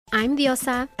I'm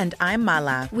Diosa. And I'm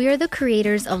Mala. We are the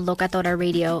creators of Locatora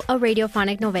Radio, a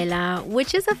radiophonic novela,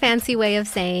 which is a fancy way of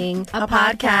saying a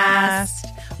podcast.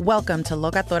 Welcome to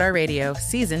Locatora Radio,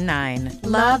 Season 9.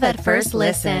 Love at first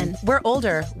listen. We're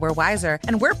older, we're wiser,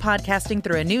 and we're podcasting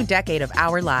through a new decade of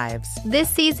our lives. This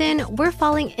season, we're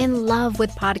falling in love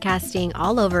with podcasting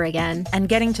all over again. And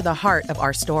getting to the heart of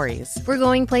our stories. We're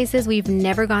going places we've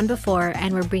never gone before,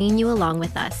 and we're bringing you along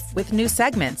with us. With new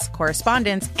segments,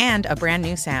 correspondence, and a brand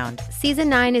new sound. Season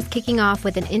 9 is kicking off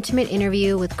with an intimate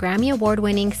interview with Grammy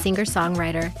Award-winning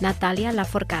singer-songwriter Natalia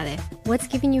Lafourcade. What's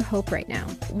giving you hope right now?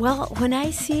 Well, when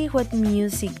I see what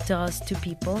music does to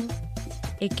people,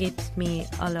 it gives me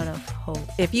a lot of hope.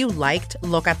 If you liked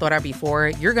Locatora before,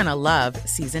 you're going to love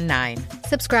Season 9.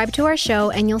 Subscribe to our show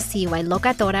and you'll see why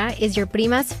Locatora is your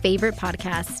prima's favorite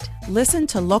podcast. Listen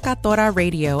to Locatora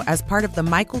Radio as part of the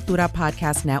My Cultura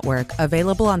Podcast Network,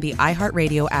 available on the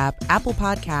iHeartRadio app, Apple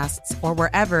Podcasts, or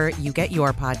wherever you get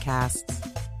your podcasts.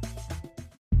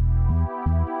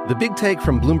 The Big Take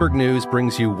from Bloomberg News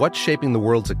brings you what's shaping the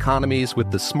world's economies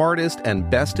with the smartest and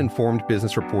best-informed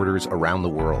business reporters around the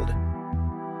world.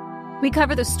 We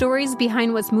cover the stories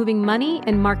behind what's moving money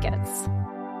and markets,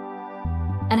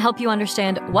 and help you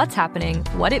understand what's happening,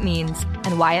 what it means,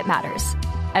 and why it matters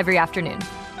every afternoon.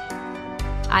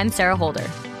 I'm Sarah Holder.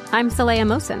 I'm Saleha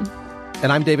Mohsen.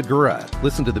 And I'm David Gura.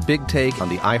 Listen to The Big Take on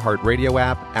the iHeartRadio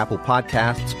app, Apple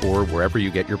Podcasts, or wherever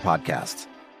you get your podcasts.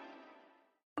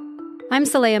 I'm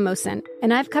Saleha Mohsen,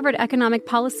 and I've covered economic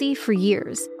policy for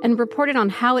years and reported on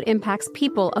how it impacts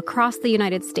people across the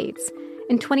United States.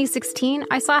 In 2016,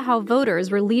 I saw how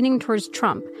voters were leaning towards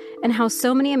Trump and how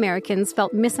so many Americans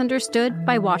felt misunderstood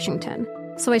by Washington.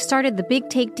 So I started The Big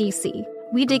Take DC.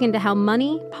 We dig into how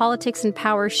money, politics, and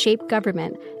power shape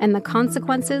government and the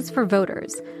consequences for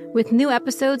voters. With new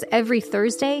episodes every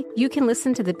Thursday, you can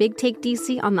listen to The Big Take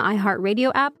DC on the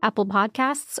iHeartRadio app, Apple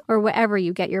Podcasts, or wherever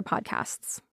you get your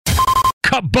podcasts.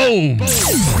 Kaboom!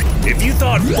 If you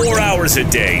thought 4 hours a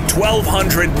day,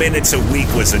 1,200 minutes a week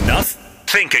was enough,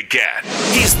 think again.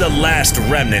 He's the last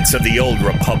remnants of the old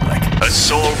republic, a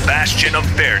sole bastion of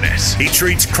fairness. He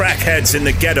treats crackheads in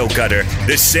the ghetto gutter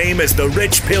the same as the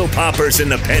rich pill poppers in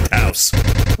the penthouse.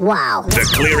 Wow. The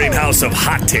clearinghouse of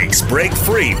hot takes break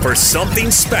free for something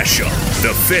special.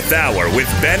 The Fifth Hour with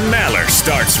Ben Maller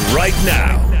starts right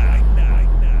now.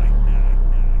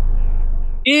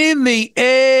 In the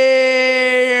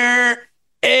air,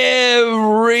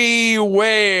 everywhere,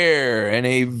 and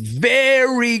a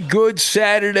very good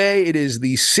Saturday. It is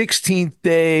the 16th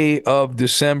day of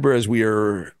December as we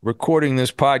are recording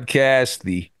this podcast,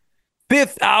 the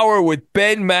Fifth Hour with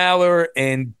Ben Maller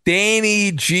and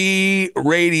Danny G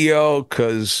Radio,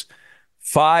 because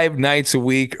 5 nights a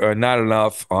week are not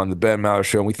enough on the Ben Maller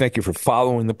Show. And we thank you for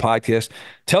following the podcast.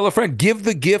 Tell a friend, give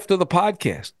the gift of the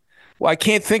podcast. Well, I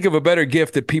can't think of a better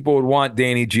gift that people would want,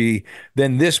 Danny G,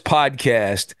 than this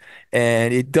podcast.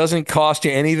 And it doesn't cost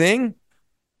you anything,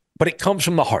 but it comes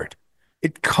from the heart.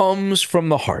 It comes from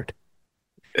the heart.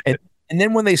 And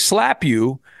then when they slap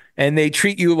you and they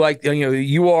treat you like,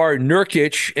 you are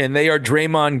Nurkic and they are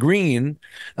Draymond Green,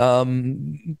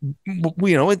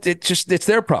 it's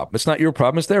their problem. It's not your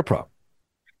problem. It's their problem.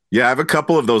 Yeah, I have a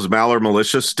couple of those Maller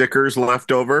Militia stickers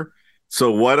left over. So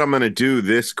what I'm going to do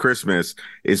this Christmas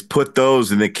is put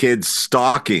those in the kids'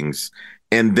 stockings,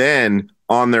 and then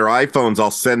on their iPhones,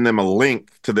 I'll send them a link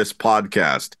to this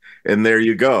podcast. And there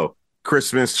you go.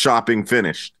 Christmas shopping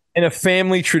finished. And a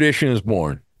family tradition is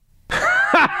born.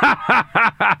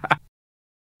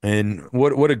 And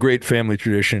what a great family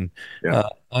tradition. Yeah.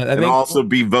 I think also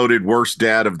be voted worst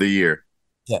dad of the year.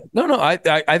 Yeah. No, I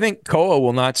think Koa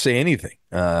will not say anything.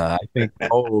 I think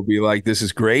Koa will be like, this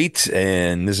is great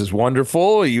and this is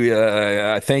wonderful.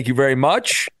 Thank you very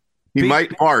much. He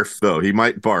might barf, though. He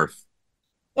might barf.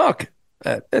 Okay.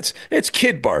 It's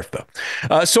kid barf,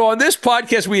 though. So on this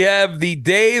podcast, we have The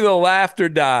Day the Laughter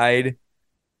Died.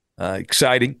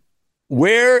 Exciting.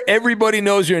 Where Everybody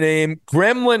Knows Your Name,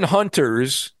 Gremlin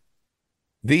Hunters,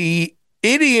 the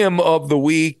Idiom of the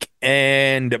Week,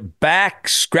 and Back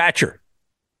Scratcher.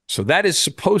 So that is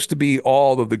supposed to be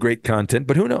all of the great content,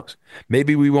 but who knows?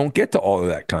 Maybe we won't get to all of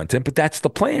that content, but that's the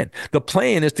plan. The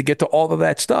plan is to get to all of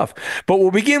that stuff. But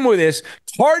we'll begin with this.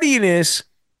 Tardiness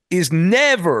is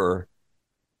never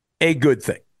a good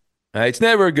thing. It's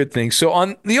never a good thing. So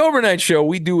on the overnight show,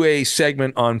 we do a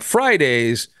segment on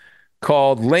Fridays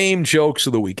called Lame Jokes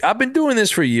of the Week. I've been doing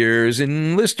this for years,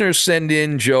 and listeners send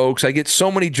in jokes. I get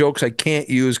so many jokes I can't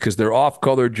use because they're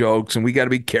off-color jokes, and we got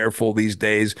to be careful these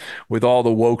days with all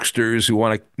the wokesters who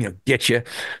want to get you.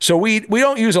 So we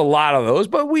don't use a lot of those,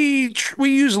 but we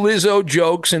use Lizzo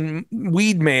jokes and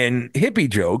Weed Man hippie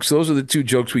jokes. Those are the two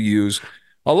jokes we use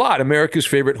a lot. America's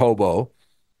favorite hobo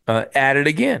at it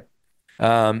again.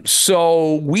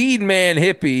 So Weed Man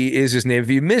Hippie is his name. If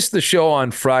you missed the show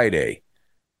on Friday,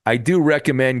 I do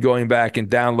recommend going back and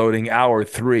downloading hour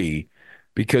 3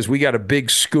 because we got a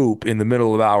big scoop in the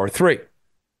middle of hour 3.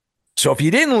 So if you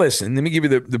didn't listen, let me give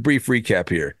you the brief recap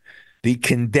here, the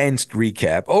condensed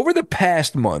recap. Over the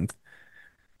past month,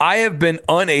 I have been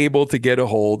unable to get a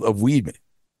hold of Weedman.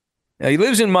 Now, he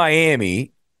lives in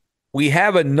Miami. We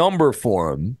have a number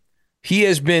for him. He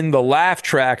has been the laugh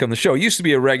track on the show. He used to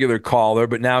be a regular caller,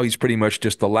 but now he's pretty much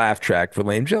just the laugh track for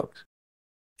lame jokes.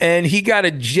 And he got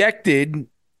ejected.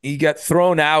 He got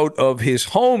thrown out of his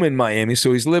home in Miami,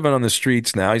 so he's living on the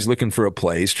streets now. He's looking for a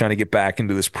place, trying to get back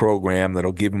into this program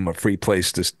that'll give him a free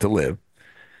place to live.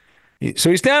 So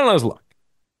he's down on his luck.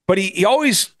 But he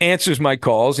always answers my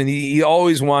calls, and he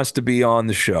always wants to be on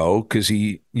the show because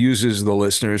he uses the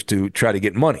listeners to try to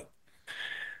get money.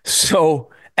 So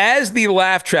as the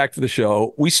laugh track for the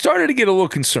show, we started to get a little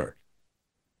concerned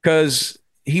because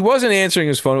he wasn't answering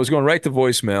his phone. It was going right to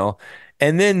voicemail.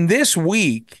 And then this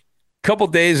week, couple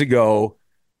days ago,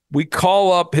 we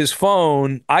call up his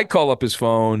phone. I call up his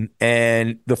phone,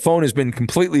 and the phone has been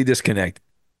completely disconnected.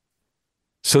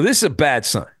 So this is a bad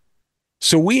sign.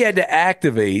 So we had to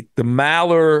activate the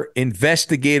Maller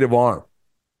investigative arm.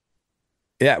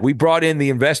 Yeah, we brought in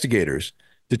the investigators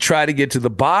to try to get to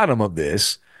the bottom of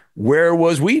this. Where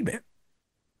was Weedman?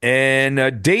 And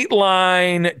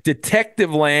Dateline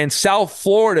Detective Land, South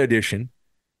Florida edition,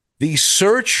 the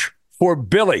search for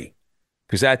Billy.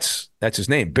 Because that's his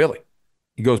name, Billy.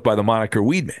 He goes by the moniker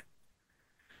Weedman.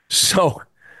 So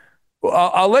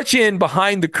I'll let you in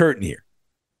behind the curtain here.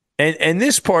 And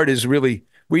this part is really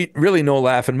no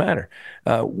laughing matter.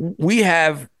 We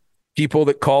have people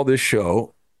that call this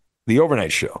show the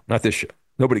overnight show, not this show.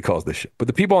 Nobody calls this show. But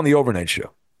the people on the overnight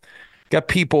show got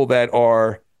people that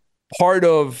are part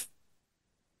of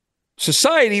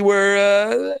society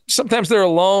where sometimes they're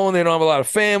alone. They don't have a lot of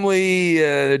family.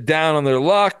 They're down on their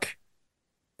luck.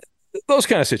 Those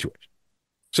kind of situations.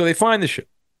 So they find the show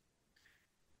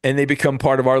and they become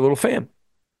part of our little family.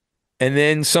 And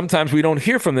then sometimes we don't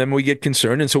hear from them. We get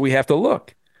concerned. And so we have to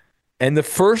look. And the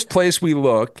first place we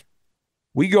look,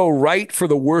 we go right for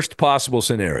the worst possible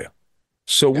scenario.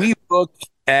 So we look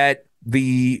at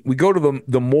we go to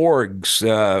the morgues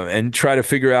and try to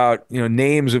figure out,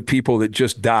 names of people that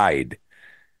just died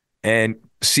and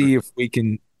see if we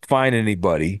can find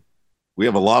anybody. We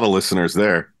have a lot of listeners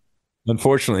there.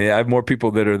 Unfortunately, I have more people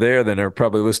that are there than are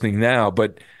probably listening now.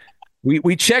 But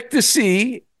we check to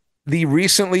see the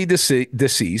recently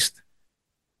deceased.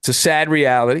 It's a sad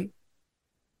reality.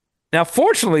 Now,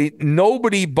 fortunately,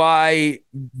 nobody by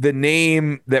the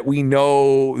name that we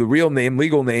know, the real name,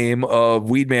 legal name of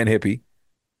Weedman Hippie,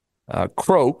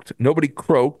 croaked. Nobody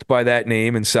croaked by that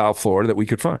name in South Florida that we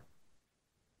could find.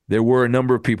 There were a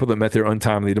number of people that met their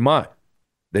untimely demise.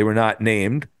 They were not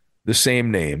named the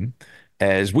same name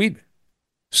as Weedman.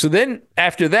 So then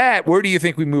after that, where do you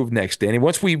think we move next, Danny?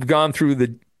 Once we've gone through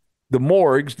the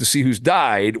morgues to see who's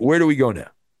died, where do we go now?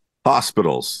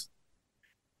 Hospitals.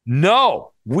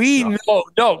 No. We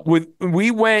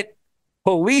went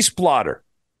police blotter.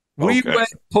 We went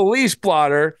police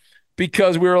blotter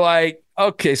because we were like,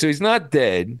 okay, so he's not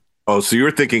dead. Oh, so you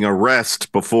were thinking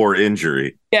arrest before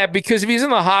injury. Yeah, because if he's in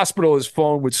the hospital, his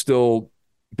phone would still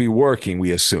be working,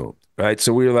 we assumed. Right.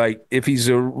 So we were like, if he's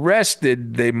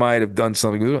arrested, they might have done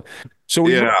something. So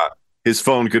his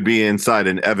phone could be inside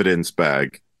an evidence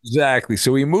bag. Exactly.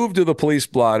 So we moved to the police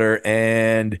blotter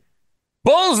and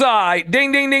bullseye.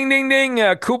 Ding, ding, ding, ding, ding.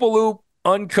 Koopa Loop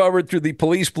uncovered through the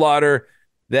police blotter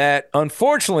that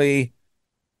unfortunately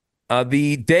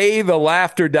the day the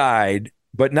laughter died,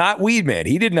 but not Weedman.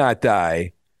 He did not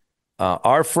die.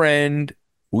 Our friend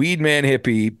Weedman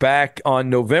Hippie back on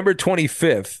November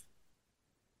 25th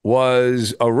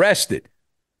was arrested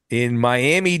in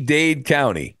Miami-Dade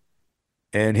County,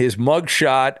 and his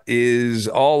mugshot is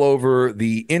all over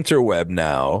the interweb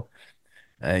now,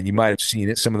 and you might have seen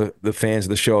it. Some of the fans of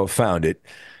the show have found it.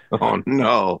 Oh,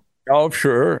 no. Oh,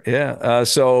 sure, yeah.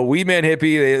 So Weedman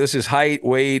Hippie, this is height,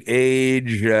 weight,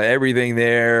 age, everything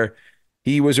there.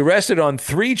 He was arrested on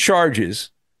 3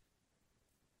 charges.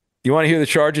 You want to hear the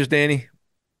charges, Danny?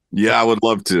 Yeah, I would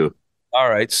love to. All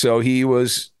right, so he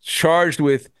was charged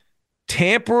with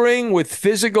tampering with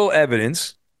physical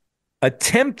evidence,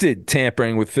 attempted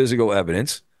tampering with physical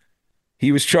evidence.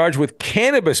 He was charged with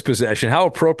cannabis possession. How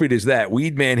appropriate is that?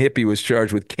 Weed Man Hippie was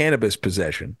charged with cannabis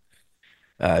possession,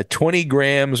 20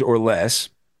 grams or less.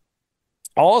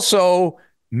 Also,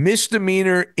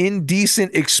 misdemeanor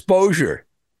indecent exposure.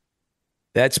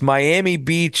 That's Miami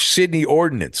Beach, Sydney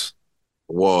ordinance.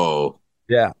 Whoa.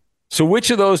 Yeah. So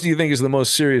which of those do you think is the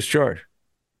most serious charge?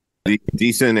 The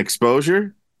decent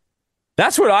exposure?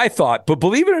 That's what I thought. But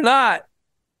believe it or not,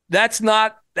 that's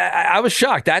not. I was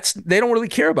shocked. They don't really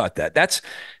care about that. That's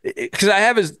because I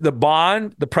have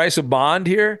the price of bond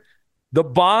here. The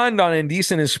bond on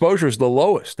indecent exposure is the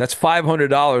lowest. That's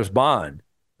 $500 bond.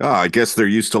 Oh, I guess they're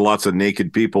used to lots of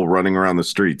naked people running around the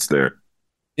streets there.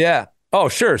 Yeah. Oh,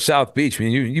 sure. South Beach. I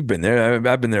mean, you've been there.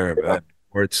 I've been there.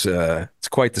 Where it's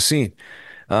quite the scene.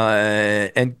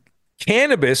 And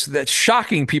cannabis. That's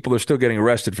shocking. People are still getting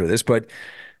arrested for this, but.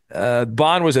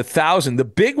 Bond was $1,000. The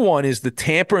big one is the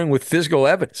tampering with physical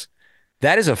evidence.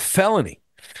 That is a felony.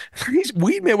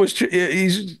 Weedman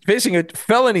he's facing a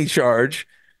felony charge,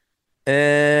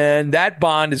 and that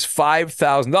bond is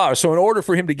 $5,000. So in order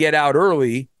for him to get out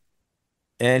early,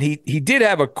 and he did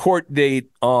have a court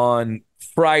date on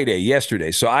Friday,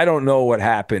 yesterday. So I don't know what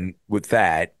happened with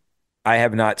that. I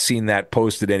have not seen that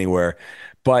posted anywhere.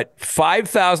 But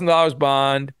 $5,000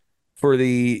 bond for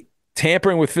the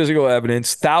tampering with physical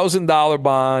evidence, $1,000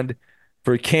 bond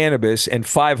for cannabis, and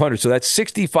 $500. So that's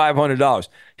 $6,500.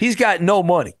 He's got no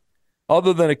money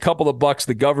other than a couple of bucks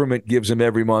the government gives him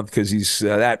every month because he's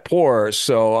that poor.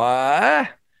 So, and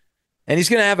he's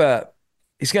gonna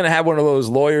have one of those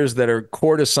lawyers that are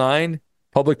court assigned,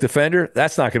 public defender.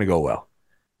 That's not going to go well.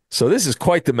 So this is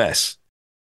quite the mess.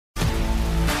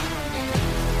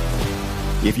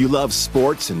 If you love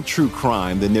sports and true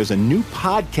crime, then there's a new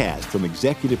podcast from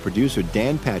executive producer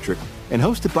Dan Patrick and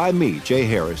hosted by me, Jay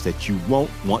Harris, that you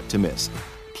won't want to miss.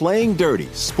 Playing Dirty: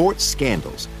 Sports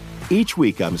Scandals. Each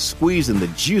week, I'm squeezing the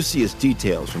juiciest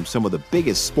details from some of the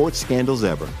biggest sports scandals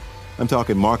ever. I'm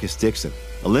talking Marcus Dixon,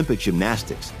 Olympic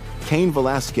gymnastics, Cain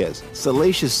Velasquez,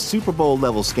 salacious Super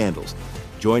Bowl-level scandals.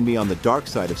 Join me on the dark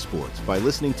side of sports by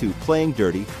listening to Playing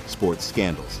Dirty: Sports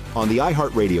Scandals on the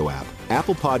iHeartRadio app,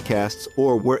 Apple Podcasts,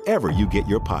 or wherever you get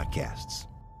your podcasts.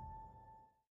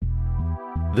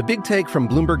 The Big Take from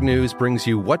Bloomberg News brings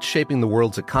you what's shaping the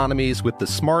world's economies with the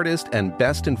smartest and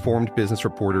best-informed business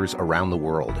reporters around the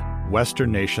world.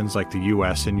 Western nations like the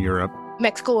U.S. and Europe.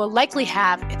 Mexico will likely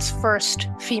have its first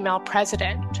female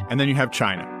president. And then you have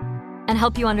China. And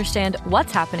help you understand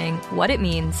what's happening, what it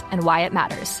means, and why it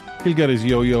matters. He'll get his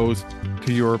yo-yos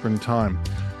to Europe in time.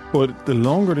 But the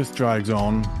longer this drags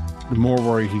on, the more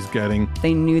worry he's getting.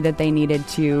 They knew that they needed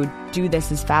to do this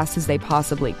as fast as they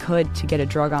possibly could to get a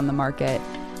drug on the market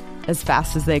as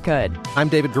fast as they could. I'm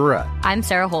David Gura. I'm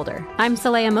Sarah Holder. I'm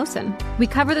Saleha Mohsen. We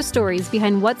cover the stories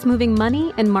behind what's moving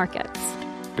money and markets.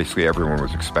 Basically, everyone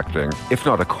was expecting, if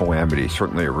not a calamity,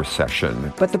 certainly a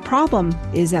recession. But the problem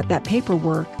is that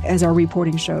paperwork, as our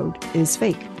reporting showed, is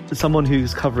fake. As someone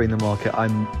who's covering the market,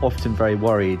 I'm often very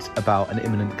worried about an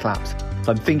imminent collapse.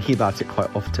 So I'm thinking about it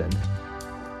quite often.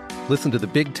 Listen to The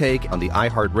Big Take on the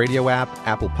iHeartRadio app,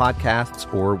 Apple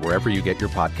Podcasts, or wherever you get your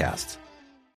podcasts.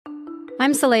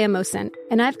 I'm Saleha Mohsen,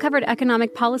 and I've covered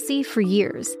economic policy for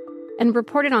years and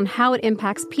reported on how it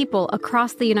impacts people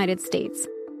across the United States.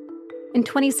 In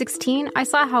 2016, I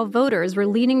saw how voters were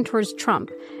leaning towards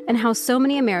Trump and how so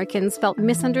many Americans felt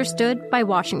misunderstood by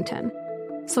Washington.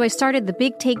 So I started The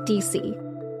Big Take DC.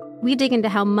 We dig into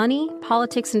how money,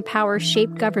 politics, and power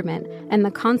shape government and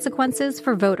the consequences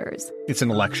for voters. It's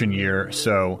an election year,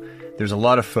 so there's a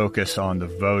lot of focus on the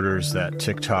voters that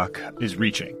TikTok is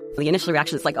reaching. The initial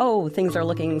reaction is like, oh, things are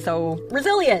looking so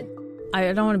resilient.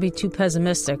 I don't want to be too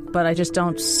pessimistic, but I just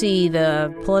don't see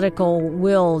the political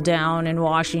will down in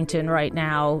Washington right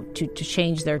now to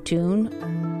change their tune.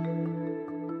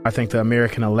 I think the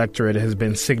American electorate has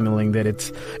been signaling that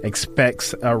it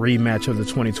expects a rematch of the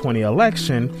 2020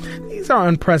 election. These are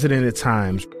unprecedented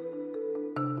times.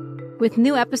 With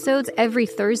new episodes every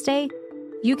Thursday,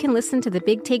 you can listen to The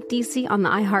Big Take DC on the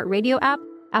iHeartRadio app,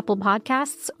 Apple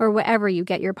Podcasts, or wherever you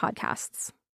get your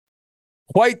podcasts.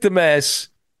 Quite the mess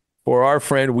for our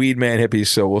friend Weedman Hippie,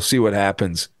 so we'll see what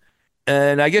happens.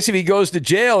 And I guess if he goes to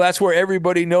jail, that's where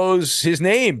everybody knows his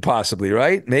name, possibly,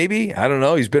 right? Maybe. I don't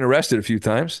know. He's been arrested a few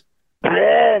times.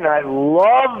 Ben, I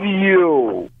love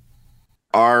you.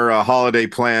 Our holiday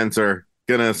plans are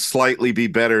going to slightly be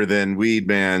better than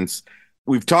Weedman's.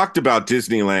 We've talked about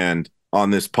Disneyland on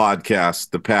this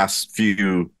podcast the past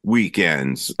few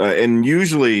weekends. And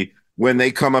usually when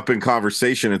they come up in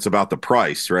conversation, it's about the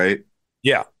price, right?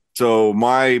 Yeah. So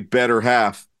my better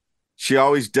half, she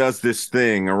always does this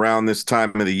thing around this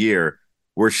time of the year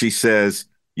where she says,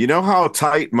 you know how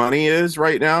tight money is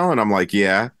right now? And I'm like,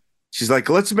 yeah. She's like,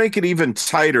 let's make it even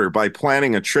tighter by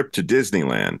planning a trip to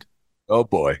Disneyland. Oh,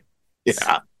 boy.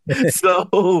 Yeah.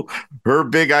 So her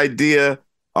big idea,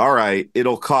 all right,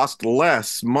 it'll cost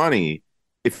less money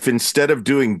if instead of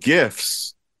doing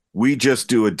gifts, we just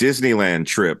do a Disneyland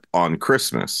trip on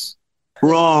Christmas.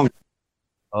 Wrong.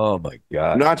 Oh, my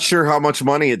God. Not sure how much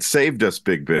money it saved us,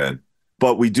 Big Ben,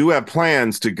 but we do have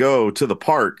plans to go to the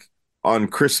park on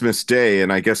Christmas Day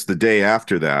and I guess the day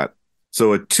after that.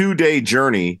 So a 2-day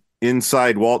journey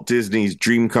inside Walt Disney's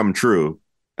dream come true.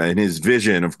 And his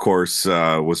vision, of course,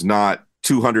 was not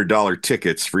 $200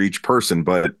 tickets for each person,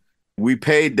 but we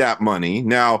paid that money.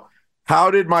 Now, how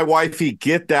did my wifey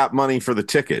get that money for the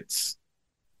tickets?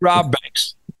 Rob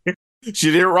Banks.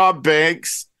 She didn't rob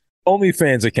banks.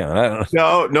 OnlyFans account. I don't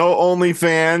know. No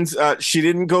OnlyFans. She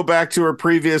didn't go back to her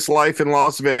previous life in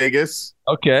Las Vegas.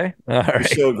 Okay. All right.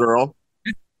 Showgirl.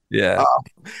 Yeah.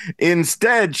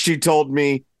 Instead, she told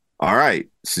me, all right,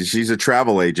 so she's a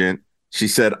travel agent. She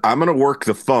said, I'm going to work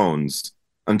the phones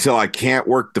until I can't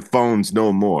work the phones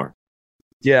no more.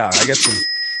 Yeah, I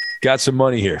got some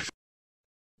money here.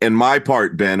 And my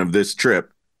part, Ben, of this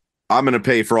trip, I'm going to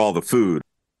pay for all the food.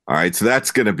 All right, so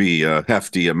that's going to be a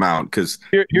hefty amount because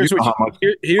here's what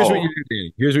you do,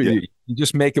 Danny. Here's what you do. You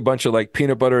just make a bunch of like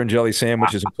peanut butter and jelly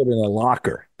sandwiches and put it in a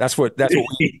locker. That's what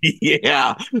we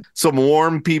yeah. Some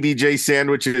warm PBJ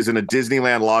sandwiches in a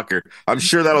Disneyland locker. I'm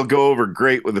sure that'll go over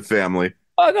great with the family.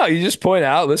 Oh, no, you just point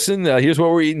out, listen, here's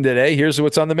what we're eating today. Here's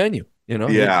what's on the menu. You know?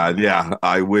 Yeah.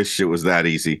 I wish it was that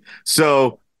easy.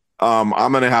 So I'm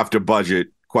going to have to budget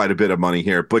quite a bit of money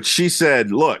here. But she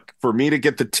said, look, for me to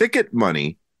get the ticket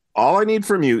money, all I need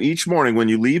from you each morning when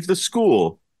you leave the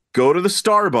school, go to the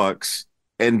Starbucks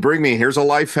and bring me, here's a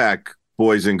life hack,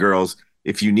 boys and girls.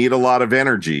 If you need a lot of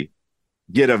energy,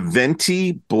 get a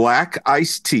venti black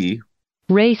iced tea.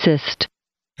 Racist.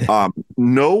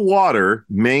 No water,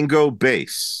 mango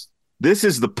base. This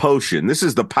is the potion. This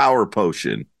is the power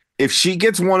potion. If she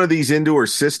gets one of these into her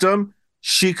system,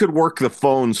 she could work the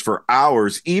phones for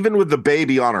hours, even with the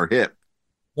baby on her hip.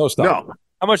 No, stop. No.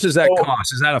 How much does that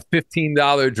cost? Is that a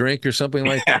 $15 drink or something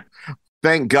like that?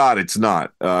 Thank God it's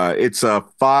not. It's a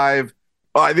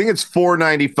I think it's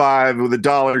 $4.95 with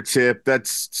 $1 tip.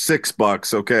 That's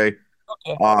 $6. Okay.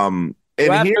 And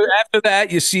after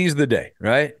that, you seize the day,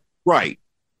 right? Right.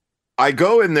 I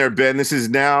go in there, Ben. This is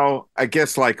now, I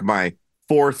guess, like my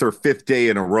 4th or 5th day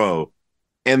in a row.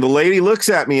 And the lady looks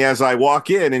at me as I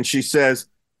walk in and she says,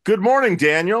 "Good morning,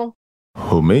 Daniel."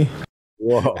 Who, me?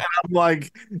 Whoa. And I'm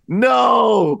like,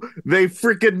 no, they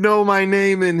freaking know my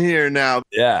name in here now.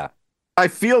 Yeah. I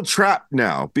feel trapped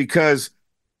now because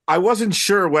I wasn't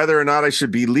sure whether or not I should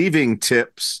be leaving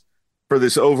tips for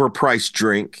this overpriced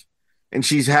drink. And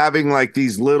she's having like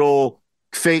these little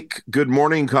fake good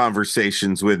morning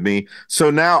conversations with me.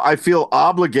 So now I feel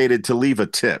obligated to leave a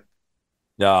tip.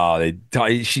 No,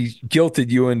 she guilted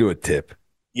you into a tip.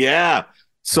 Yeah.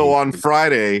 So on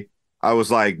Friday, I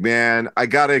was like, man, I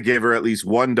got to give her at least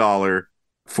 $1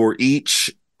 for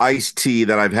each iced tea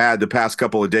that I've had the past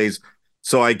couple of days.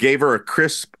 So I gave her a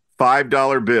crisp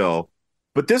 $5 bill.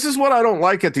 But this is what I don't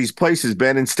like at these places,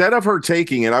 Ben. Instead of her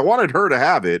taking it, I wanted her to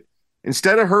have it.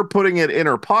 Instead of her putting it in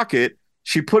her pocket,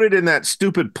 she put it in that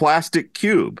stupid plastic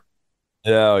cube.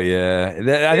 Oh,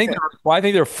 yeah. I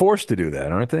think they're forced to do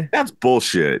that, aren't they? That's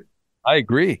bullshit. I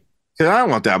agree. I don't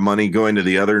want that money going to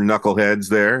the other knuckleheads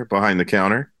there behind the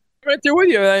counter. Right there with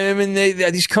you. I mean,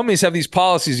 these companies have these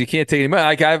policies. You can't take any money.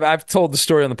 Like I've told the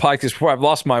story on the podcast before. I've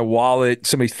lost my wallet.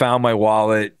 Somebody found my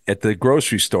wallet at the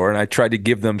grocery store, and I tried to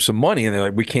give them some money, and they're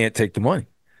like, "We can't take the money."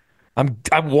 How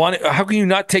can you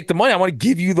not take the money? I want to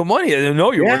give you the money. I didn't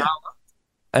know you were not.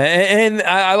 And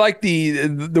I like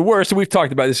the worst. And we've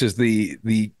talked about this is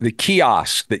the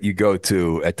kiosk that you go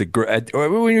to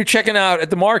when you're checking out at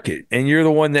the market, and you're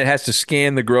the one that has to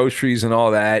scan the groceries and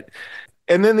all that.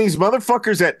 And then these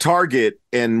motherfuckers at Target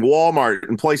and Walmart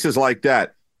and places like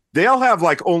that, they'll have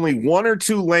like only 1 or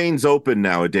 2 lanes open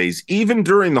nowadays, even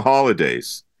during the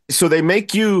holidays. So they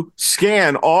make you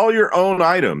scan all your own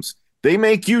items. They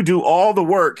make you do all the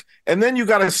work. And then you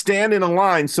got to stand in a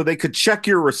line so they could check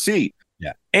your receipt.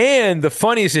 Yeah. And the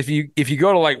funniest, if you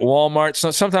go to like Walmart,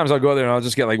 sometimes I'll go there and I'll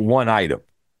just get like one item.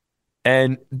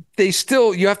 And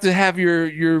you have to have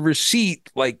your receipt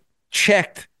like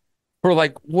checked. For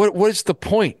like, what is the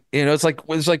point? You know, it's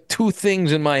like 2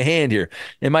 things in my hand here.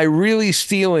 Am I really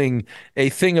stealing a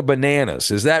thing of bananas?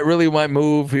 Is that really my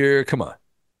move here? Come on.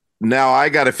 Now I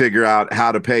got to figure out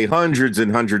how to pay hundreds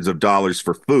and hundreds of dollars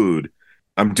for food.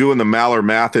 I'm doing the Maller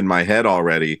math in my head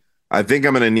already. I think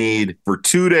I'm going to need for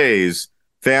 2 days,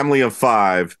 family of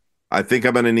 5. I think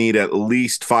I'm going to need at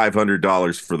least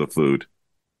 $500 for the food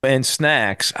and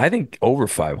snacks. I think over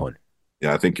 500.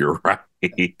 Yeah, I think you're right.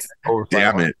 Over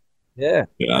Damn 500. it. Yeah.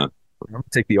 Yeah. I'm going to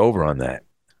take the over on that.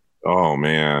 Oh,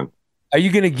 man. Are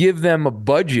you going to give them a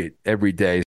budget every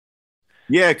day?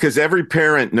 Yeah, because every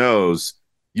parent knows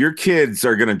your kids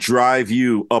are going to drive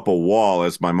you up a wall,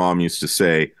 as my mom used to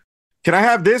say. Can I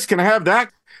have this? Can I have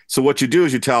that? So what you do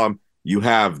is you tell them, you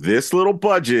have this little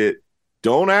budget.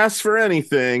 Don't ask for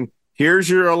anything. Here's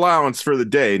your allowance for the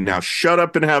day. Now shut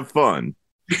up and have fun.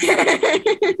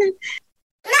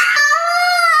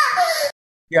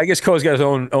 Yeah, I guess Cole's got his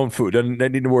own food. Doesn't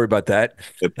need to worry about that.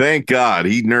 Thank God.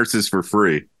 He nurses for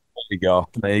free. There you go.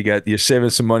 Now you're saving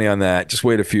some money on that. Just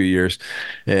wait a few years,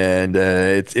 and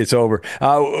it's over.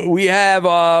 We have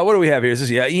what do we have here? This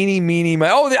is eeny, meeny,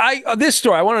 this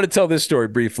story. I wanted to tell this story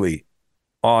briefly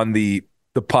on the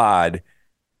pod.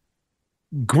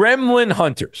 Gremlin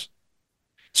hunters.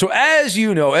 So as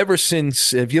you know, ever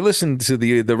since, if you listen to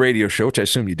the radio show, which I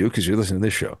assume you do because you're listening to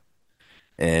this show,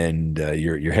 and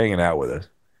you're hanging out with us.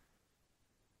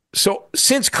 So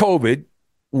since COVID,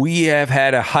 we have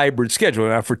had a hybrid schedule.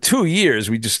 Now for 2 years,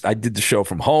 I did the show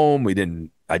from home.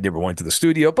 I never went to the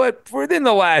studio, but within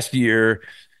the last year,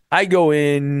 I go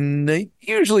in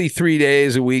usually 3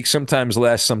 days a week, sometimes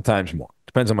less, sometimes more.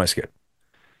 Depends on my schedule.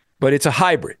 But it's a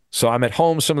hybrid. So I'm at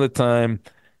home some of the time.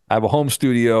 I have a home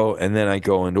studio, and then I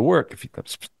go into work.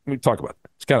 We talk about that.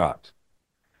 It's kind of obvious.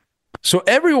 So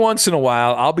every once in a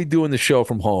while, I'll be doing the show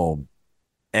from home,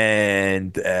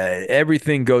 and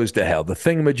everything goes to hell. The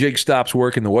thingamajig stops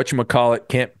working. The whatchamacallit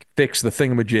can't fix the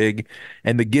thingamajig,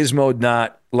 and the gizmo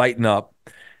not lighten up,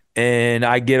 and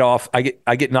I get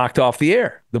knocked off the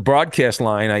air. The broadcast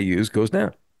line I use goes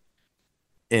down.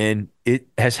 And it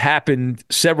has happened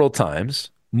several times,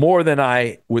 more than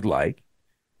I would like.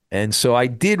 And so I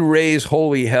did raise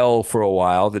holy hell for a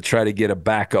while to try to get a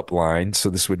backup line so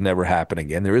this would never happen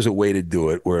again. There is a way to do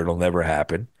it where it'll never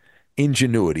happen.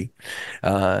 Ingenuity.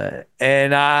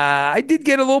 And I did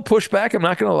get a little pushback. I'm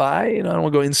not going to lie. I don't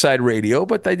want to go inside radio,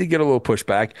 but I did get a little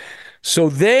pushback. So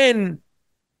then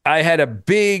I had a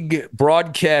big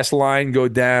broadcast line go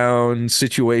down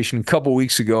situation a couple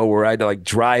weeks ago where I had to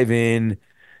drive in.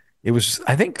 It was,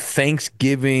 I think,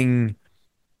 Thanksgiving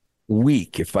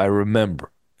week, if I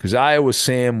remember. Because Iowa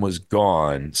Sam was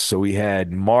gone, so we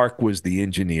had Mark was the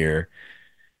engineer,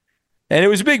 and it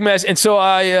was a big mess. And so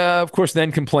I, of course,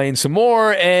 then complained some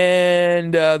more.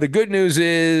 And the good news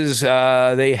is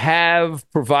they have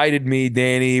provided me,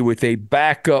 Danny, with a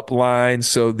backup line.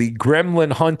 So the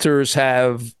Gremlin Hunters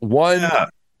have won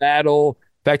battle.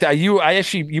 In fact,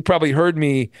 you probably heard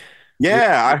me.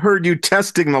 Yeah, I heard you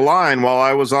testing the line while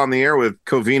I was on the air with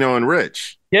Covino and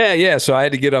Rich. Yeah. So I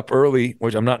had to get up early,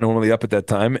 which I'm not normally up at that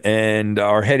time. And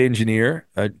our head engineer,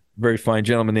 a very fine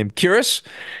gentleman named Kiris,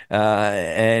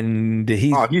 and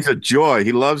he's a joy.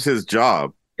 He loves his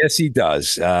job. Yes, he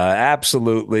does.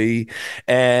 Absolutely.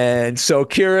 And so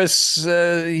Kiris,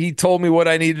 he told me what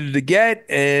I needed to get,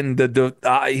 and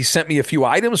he sent me a few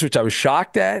items, which I was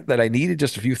shocked at that I needed,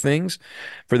 just a few things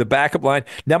for the backup line.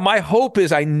 Now, my hope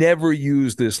is I never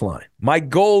use this line. My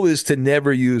goal is to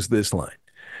never use this line.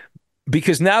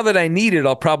 Because now that I need it,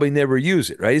 I'll probably never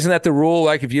use it, right? Isn't that the rule?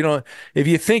 Like if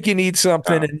you think you need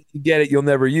something and you get it, you'll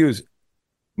never use it.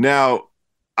 Now,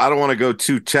 I don't want to go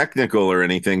too technical or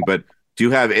anything, but do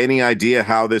you have any idea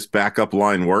how this backup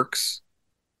line works?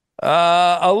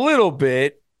 A little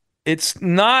bit. It's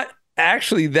not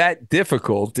actually that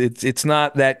difficult. It's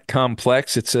not that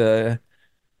complex. I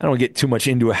don't get too much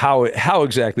into how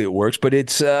exactly it works, but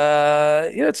it's like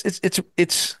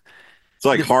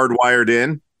hardwired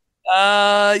in.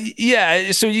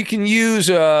 Yeah. So you can use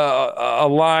a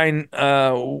line.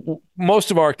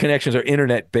 Most of our connections are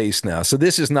internet based now. So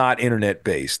this is not internet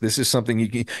based. This is something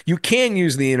you can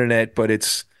use the internet, but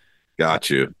it's got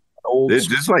you. This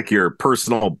is like your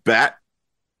personal bat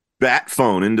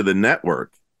phone into the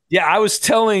network. Yeah, I was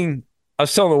telling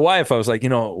the wife, I was like,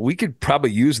 we could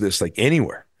probably use this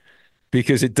anywhere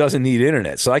because it doesn't need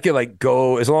internet. So I could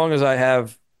go, as long as I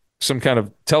have some kind of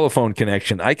telephone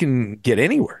connection, I can get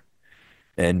anywhere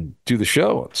and do the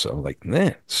show. So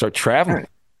start traveling.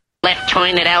 Left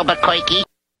turn at Albuquerque.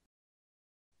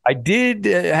 I did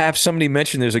have somebody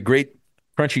mention there's a great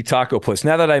crunchy taco place.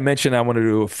 Now that I mentioned I want to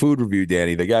do a food review,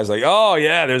 Danny, the guy's like, oh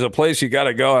yeah, there's a place you got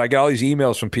to go. And I got all these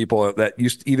emails from people that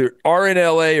either are in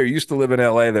LA or used to live in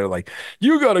LA. They're like,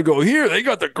 you got to go here. They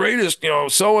got the greatest,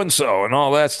 so-and-so and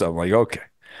all that stuff. I'm like, okay,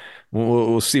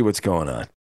 we'll see what's going on.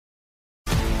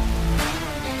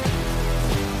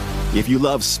 If you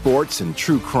love sports and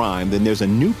true crime, then there's a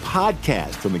new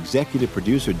podcast from executive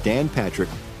producer Dan Patrick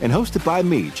and hosted by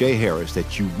me, Jay Harris,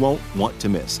 that you won't want to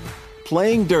miss.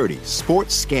 Playing Dirty: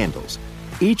 Sports Scandals.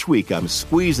 Each week, I'm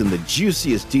squeezing the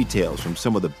juiciest details from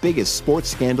some of the biggest sports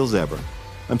scandals ever.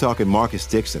 I'm talking Marcus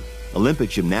Dixon, Olympic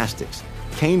gymnastics,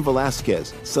 Cain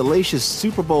Velasquez, salacious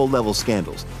Super Bowl-level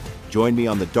scandals. Join me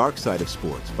on the dark side of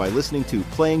sports by listening to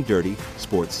Playing Dirty: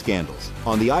 Sports Scandals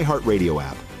on the iHeartRadio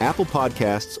app, Apple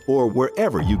Podcasts, or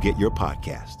wherever you get your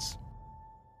podcasts.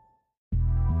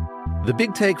 The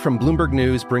Big Take from Bloomberg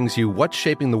News brings you what's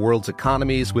shaping the world's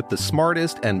economies with the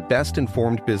smartest and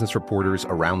best-informed business reporters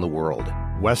around the world.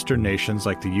 Western nations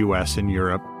like the U.S. and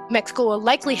Europe. Mexico will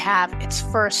likely have its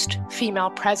first female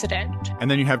president.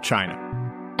 And then you have China.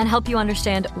 And help you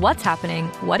understand what's happening,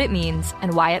 what it means,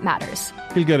 and why it matters.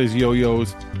 He'll get his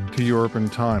yo-yos to Europe in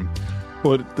time.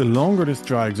 But the longer this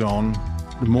drags on,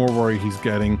 the more worry he's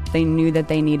getting. They knew that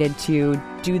they needed to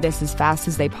do this as fast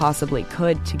as they possibly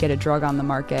could to get a drug on the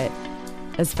market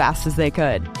as fast as they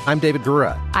could. I'm David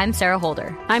Gura. I'm Sarah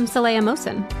Holder. I'm Saleha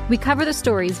Mohsen. We cover the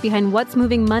stories behind what's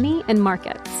moving money and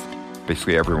markets.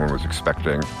 Basically, everyone was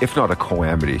expecting, if not a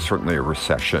calamity, certainly a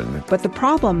recession. But the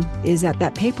problem is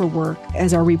that paperwork,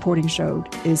 as our reporting showed,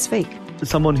 is fake. As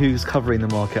someone who's covering the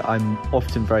market, I'm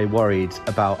often very worried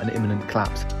about an imminent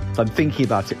collapse. So I'm thinking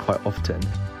about it quite often.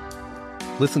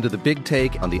 Listen to The Big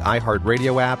Take on the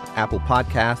iHeartRadio app, Apple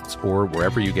Podcasts, or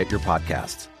wherever you get your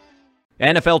podcasts.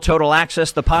 NFL Total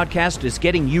Access, the podcast, is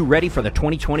getting you ready for the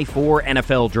 2024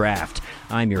 NFL Draft.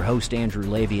 I'm your host, Andrew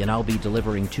Levy, and I'll be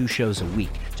delivering 2 shows a week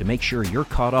to make sure you're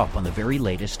caught up on the very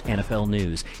latest NFL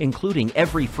news, including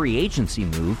every free agency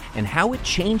move and how it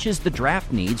changes the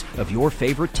draft needs of your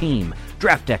favorite team.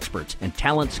 Draft experts and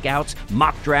talent scouts,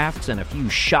 mock drafts, and a few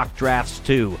shock drafts,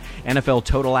 too. NFL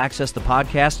Total Access, the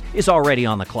podcast, is already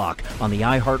on the clock on the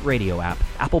iHeartRadio app,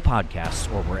 Apple Podcasts,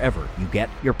 or wherever you get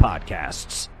your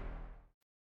podcasts.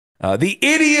 The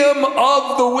idiom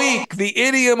of the week. The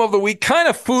idiom of the week, kind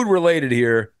of food related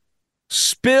here.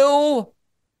 Spill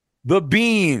the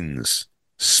beans.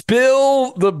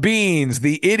 Spill the beans.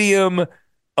 The idiom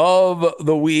of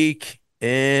the week.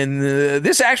 And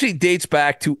this actually dates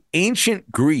back to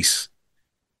ancient Greece.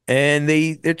 And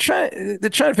they're trying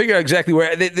to figure out exactly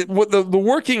where the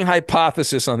working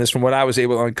hypothesis on this, from what I was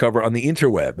able to uncover on the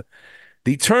interweb.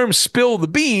 The term "spill the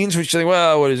beans," which you think,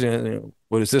 well, what is it?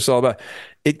 What is this all about?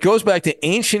 It goes back to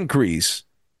ancient Greece,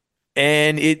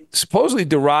 and it supposedly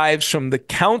derives from the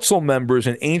council members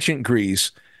in ancient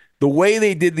Greece. The way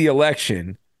they did the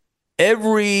election,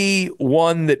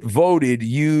 everyone that voted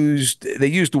used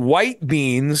white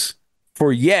beans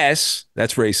for yes,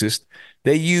 that's racist.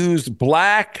 They used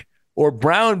black or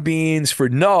brown beans for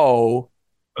no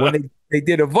when they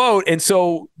did a vote, and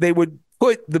so they would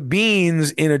put the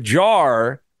beans in a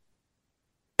jar,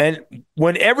 and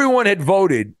when everyone had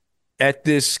voted at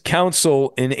this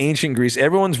council in ancient Greece,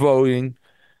 everyone's voting,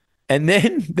 and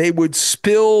then they would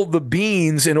spill the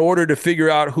beans in order to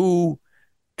figure out who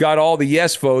got all the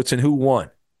yes votes and who won.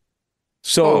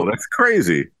 So that's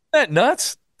crazy. Isn't that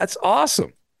nuts? That's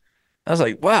awesome. I was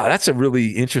like, wow, that's a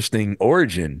really interesting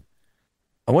origin.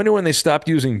 I wonder when they stopped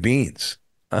using beans.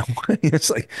 It's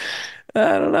like,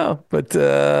 I don't know, but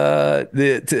the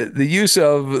use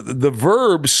of the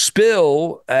verb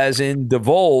 "spill" as in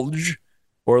divulge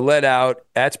or let out,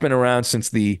 that's been around since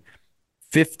the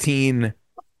 1500s.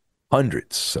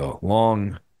 So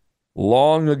long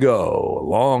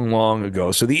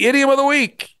ago. So the idiom of the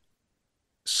week: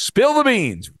 spill the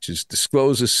beans, which is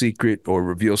disclose a secret or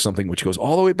reveal something which goes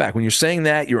all the way back. When you're saying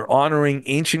that, you're honoring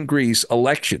ancient Greece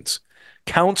elections,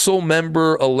 council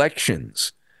member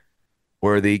elections,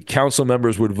 where the council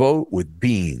members would vote with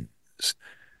beans.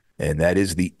 And that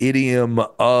is the idiom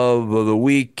of the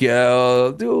week.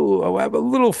 I'll have a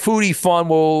little foodie fun.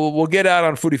 We'll get out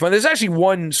on foodie fun. There's actually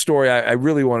one story I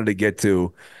really wanted to get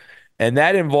to, and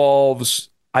that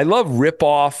involves, I love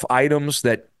rip-off items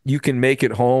that you can make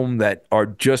at home that are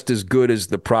just as good as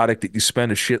the product that you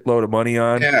spend a shitload of money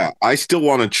on. Yeah, I still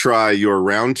want to try your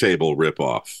round table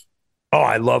rip-off. Oh,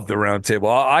 I love the round table.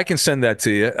 I can send that to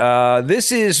you.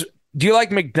 Do you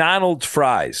like McDonald's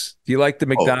fries? Do you like the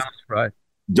McDonald's fries?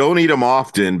 Don't eat them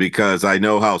often because I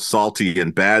know how salty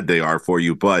and bad they are for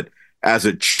you. But as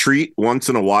a treat once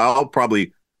in a while,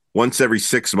 probably once every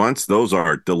 6 months, those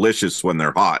are delicious when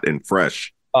they're hot and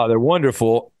fresh. Oh, they're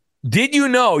wonderful. Did you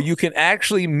know you can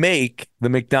actually make the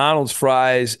McDonald's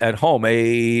fries at home?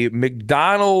 A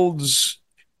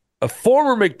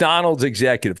former McDonald's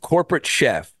executive, corporate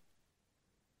chef.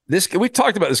 We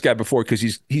talked about this guy before because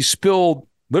he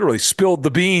literally spilled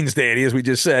the beans, Danny, as we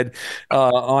just said.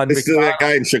 This is that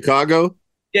guy in Chicago?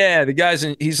 Yeah,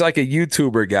 he's like a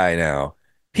YouTuber guy now.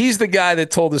 He's the guy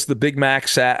that told us the Big Mac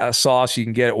sauce you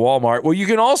can get at Walmart. Well, you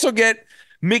can also get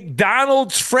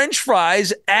McDonald's French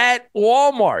fries at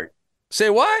Walmart. Say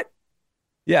what?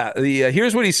 Yeah,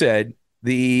 here's what he said.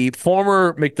 The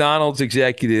former McDonald's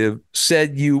executive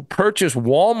said you purchase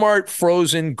Walmart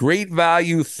frozen, great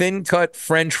value, thin cut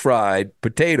French fried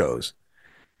potatoes.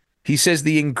 He says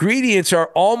the ingredients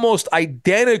are almost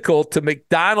identical to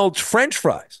McDonald's French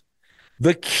fries.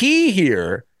 The key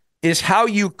here is how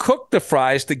you cook the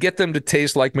fries to get them to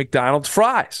taste like McDonald's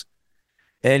fries.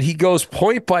 And he goes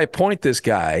point by point, this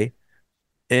guy.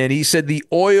 And he said the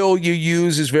oil you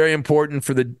use is very important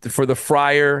for the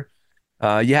fryer.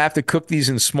 You have to cook these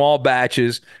in small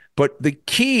batches. But the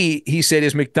key, he said,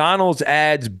 is McDonald's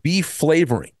adds beef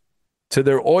flavoring to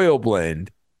their oil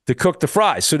blend to cook the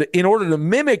fries. So in order to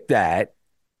mimic that,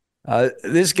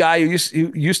 this guy who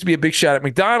used to be a big shot at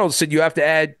McDonald's said you have to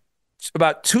add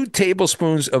about 2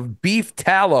 tablespoons of beef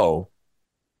tallow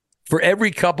for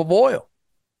every cup of oil.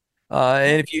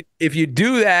 And if you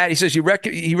do that, he says he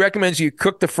recommends you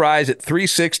cook the fries at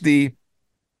 360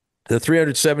 to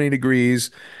 370 degrees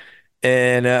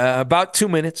and about 2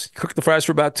 minutes. Cook the fries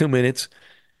for about 2 minutes.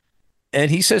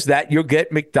 And he says that you'll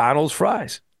get McDonald's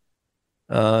fries.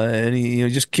 And you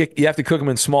have to cook them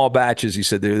in small batches. He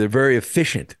said they're very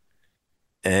efficient.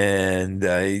 And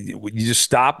you just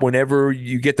stop whenever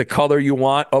you get the color you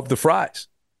want of the fries.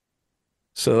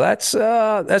 So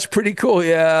that's pretty cool.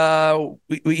 Yeah,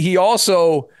 he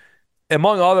also,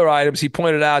 among other items, he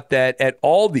pointed out that at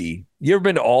Aldi, you ever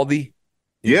been to Aldi?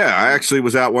 Yeah, I actually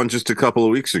was at one just a couple of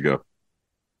weeks ago.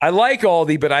 I like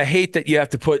Aldi, but I hate that you have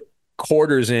to put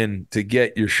quarters in to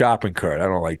get your shopping cart. I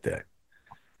don't like that.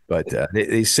 But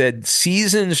they said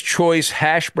Season's Choice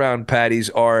hash brown patties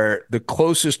are the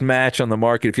closest match on the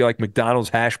market if you like McDonald's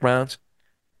hash browns.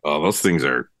 Oh, those things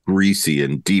are greasy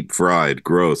and deep fried.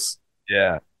 Gross.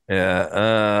 Yeah.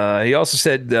 Yeah. He also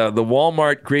said the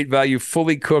Walmart Great Value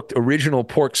fully cooked original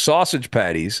pork sausage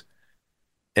patties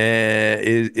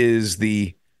is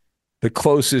the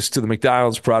closest to the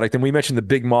McDonald's product. And we mentioned the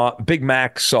Big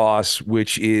Mac sauce,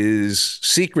 which is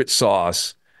secret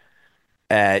sauce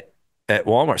at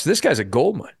Walmart. So this guy's a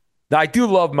gold mine. Now, I do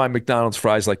love my McDonald's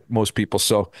fries like most people.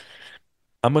 So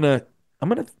I'm gonna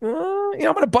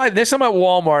buy this. I'm at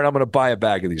Walmart. I'm gonna buy a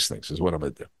bag of these things. Is what I'm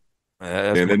gonna do.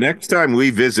 And the next time we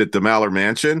visit the Maller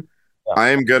Mansion, I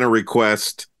am gonna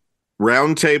request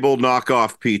Round Table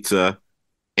knockoff pizza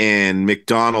and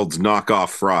McDonald's knockoff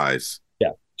fries.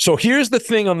 Yeah. So here's the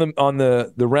thing on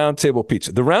the Round Table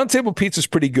pizza. The Round Table pizza is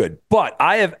pretty good, but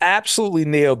I have absolutely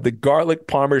nailed the garlic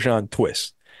Parmesan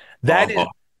twist.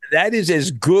 That is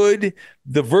as good.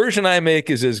 The version I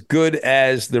make is as good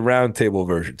as the Round Table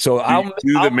version. So I'll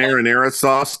do the marinara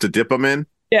sauce to dip them in.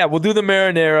 Yeah, we'll do the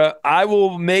marinara. I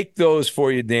will make those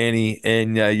for you, Danny,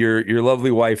 and your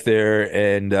lovely wife there.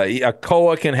 And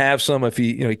Koa can have some if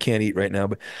he can't eat right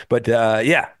now. But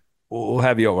yeah, we'll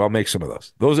have you over. I'll make some of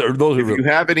those. Those are If really. you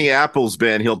have any apples,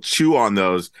 Ben, he'll chew on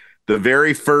those. The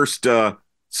very first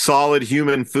solid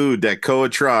human food that Koa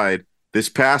tried this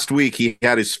past week, he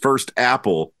had his first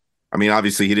apple. I mean,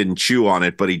 obviously he didn't chew on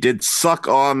it, but he did suck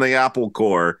on the apple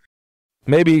core.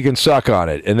 Maybe you can suck on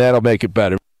it, and that'll make it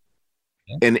better.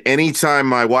 And anytime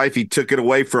my wifey took it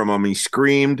away from him, he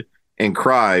screamed and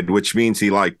cried, which means he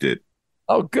liked it.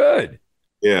 Oh, good.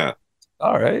 Yeah.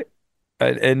 All right.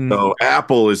 And so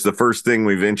apple is the first thing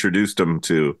we've introduced him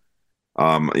to.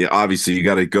 Obviously, you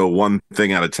got to go one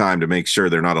thing at a time to make sure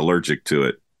they're not allergic to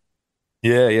it.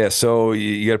 Yeah. So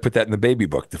you got to put that in the baby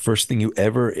book. The first thing you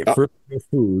first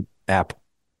food, apple.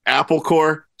 Apple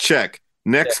core, check.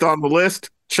 Next on the list,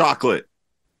 chocolate.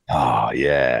 Oh,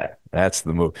 yeah. That's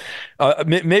the move.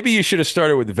 Maybe you should have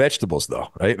started with the vegetables, though,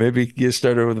 right? Maybe you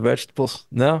started with the vegetables.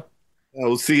 No?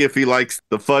 We'll see if he likes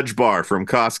the fudge bar from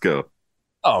Costco.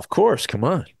 Oh, of course. Come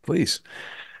on, please.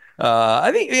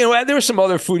 I think, there were some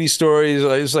other foodie stories.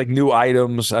 It's like new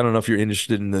items. I don't know if you're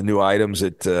interested in the new items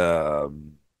at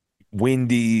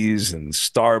Wendy's and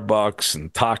Starbucks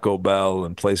and Taco Bell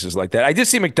and places like that. I did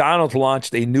see McDonald's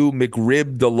launched a new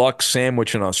McRib Deluxe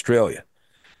sandwich in Australia.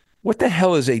 What the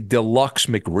hell is a deluxe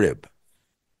McRib?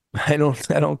 I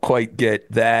don't quite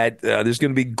get that. There's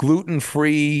going to be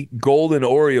gluten-free golden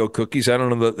Oreo cookies. I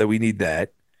don't know that we need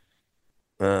that.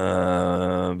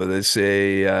 But they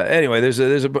say anyway. There's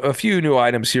a few new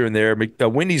items here and there.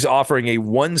 Wendy's offering a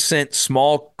 1-cent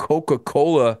small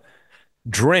Coca-Cola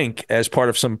drink as part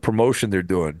of some promotion they're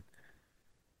doing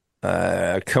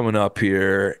coming up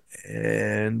here.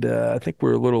 And I think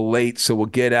we're a little late, so we'll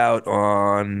get out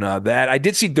on that. I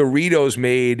did see Doritos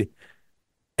made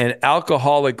an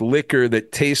alcoholic liquor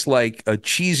that tastes like a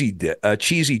cheesy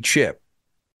chip.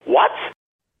 What?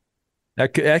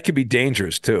 That could be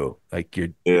dangerous too. Like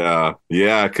yeah,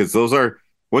 because those are,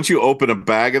 once you open a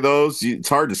bag of those, it's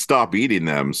hard to stop eating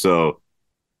them. So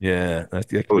yeah,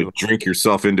 probably drink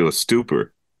yourself into a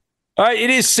stupor. All right, it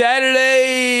is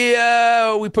Saturday.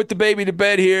 We put the baby to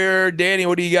bed here. Danny,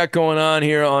 what do you got going on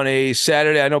here on a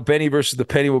Saturday? I know Benny versus the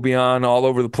Penny will be on all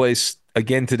over the place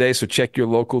again today, so check your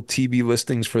local TV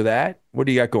listings for that. What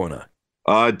do you got going on?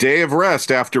 Day of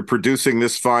rest after producing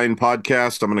this fine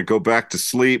podcast. I'm going to go back to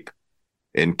sleep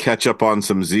and catch up on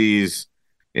some Z's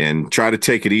and try to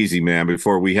take it easy, man,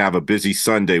 before we have a busy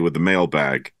Sunday with the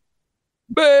mailbag.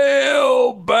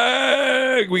 Mailbag.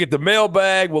 We get the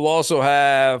mailbag. We'll also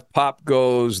have Pop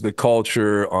Goes the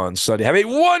Culture on Sunday. Have a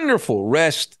wonderful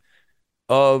rest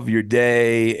of your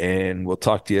day, and we'll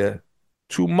talk to you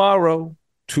tomorrow.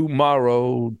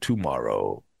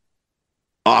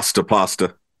 Asta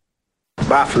pasta.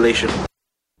 Bye, Felicia.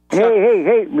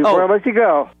 Hey, before I let you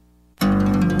go.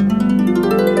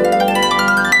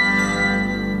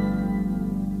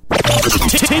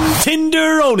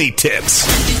 Tinderoni tips.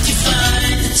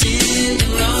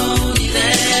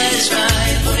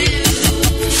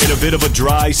 In a bit of a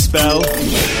dry spell,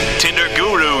 Tinder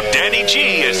guru Danny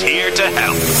G is here to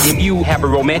help. If you have a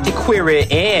romantic query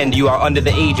and you are under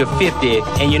the age of 50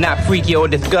 and you're not freaky or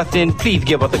disgusting, please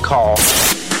give us a call.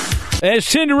 As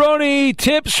Tinderoni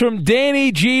tips from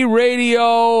Danny G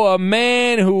Radio, a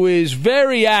man who is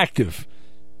very active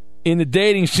in the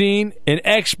dating scene, an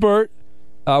expert.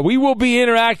 We will be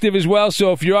interactive as well,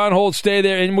 so if you're on hold, stay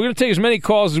there. And we're going to take as many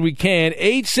calls as we can.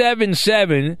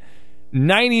 877-99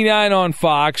 on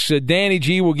Fox. Danny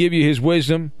G will give you his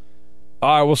wisdom.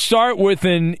 All right, we'll start with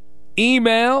an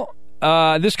email.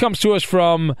 This comes to us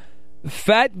from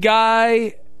Fat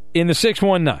Guy in the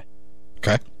 619.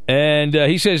 Okay. And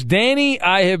he says, Danny,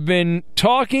 I have been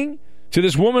talking to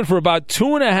this woman for about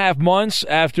 2.5 months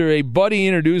after a buddy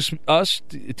introduced us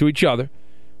to each other.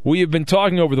 We have been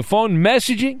talking over the phone,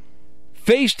 messaging,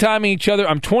 FaceTiming each other.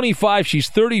 I'm 25. She's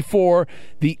 34.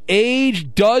 The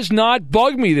age does not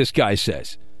bug me, this guy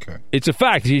says. Okay. It's a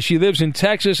fact. She lives in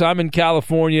Texas. I'm in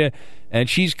California, and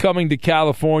she's coming to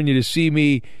California to see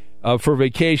me for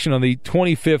vacation on the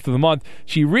 25th of the month.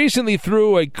 She recently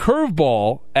threw a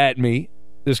curveball at me,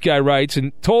 this guy writes,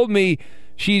 and told me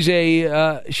she's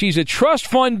a trust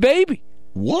fund baby.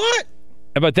 What?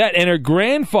 How about that? And her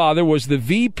grandfather was the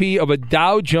VP of a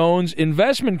Dow Jones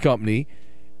investment company.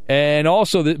 And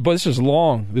also, but this is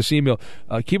long, this email.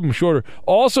 Keep them shorter.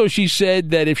 Also, she said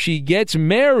that if she gets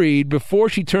married before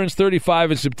she turns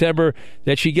 35 in September,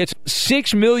 that she gets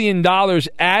 $6 million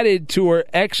added to her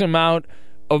X amount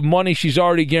of money she's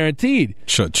already guaranteed.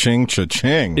 Cha-ching,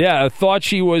 cha-ching. Yeah, I thought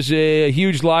she was a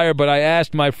huge liar, but I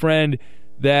asked my friend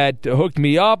that hooked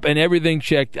me up, and everything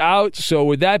checked out. So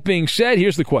with that being said,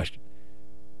 here's the question.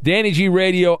 Danny G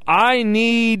Radio, I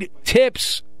need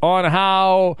tips on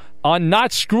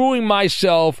not screwing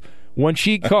myself when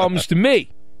she comes to me.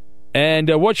 And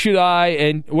what should I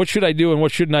do and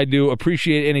what shouldn't I do?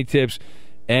 Appreciate any tips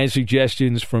and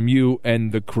suggestions from you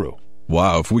and the crew.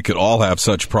 Wow, if we could all have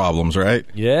such problems, right?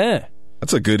 Yeah.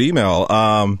 That's a good email.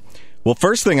 Well,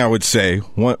 first thing I would say,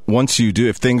 once you do,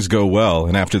 if things go well,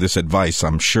 and after this advice,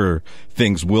 I'm sure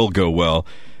things will go well,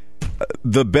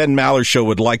 the Ben Maller Show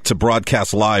would like to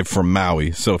broadcast live from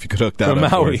Maui. So if you could hook that up. From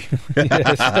Maui.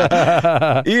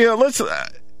 Yes.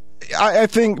 I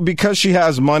think because she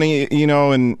has money,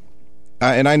 and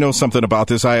I know something about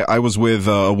this. I was with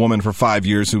a woman for 5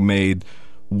 years who made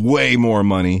way more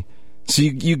money. So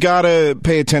you got to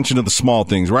pay attention to the small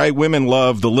things, right? Women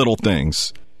love the little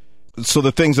things. So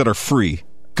the things that are free.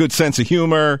 Good sense of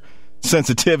humor,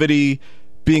 sensitivity,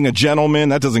 being a gentleman,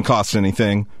 that doesn't cost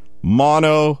anything.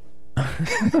 Mono.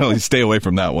 Stay away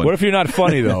from that one. What if you're not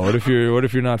funny, though? What if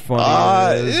you're not funny?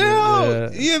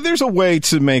 Yeah, there's a way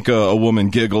to make a woman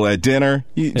giggle at dinner.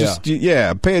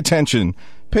 Pay attention.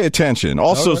 Pay attention.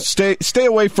 Also, stay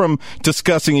away from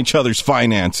discussing each other's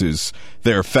finances.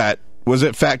 They're fat. Was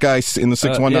it Fat Guy in the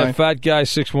 619? Yeah, Fat Guy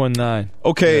 619.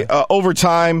 Okay, over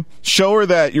time, show her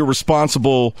that you're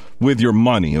responsible with your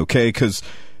money, okay? Because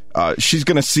she's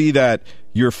going to see that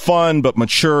you're fun but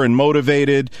mature and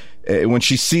motivated. When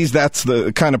she sees that's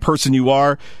the kind of person you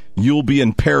are, you'll be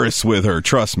in Paris with her.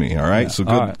 Trust me, all right? So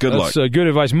good luck. That's good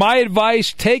advice. My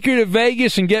advice, take her to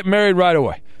Vegas and get married right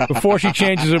away before she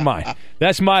changes her mind.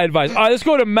 That's my advice. All right, let's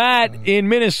go to Matt in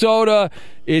Minnesota.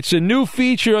 It's a new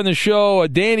feature on the show,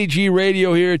 Danny G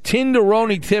Radio here,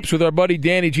 Tinderoni Tips with our buddy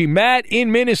Danny G. Matt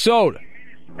in Minnesota.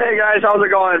 Hey, guys. How's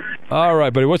it going? All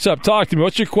right, buddy. What's up? Talk to me.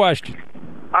 What's your question?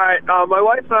 All right, my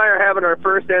wife and I are having our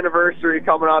first anniversary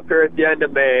coming up here at the end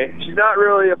of May. She's not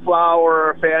really a flower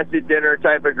or fancy dinner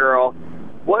type of girl.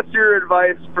 What's your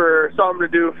advice for something to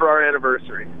do for our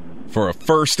anniversary? For a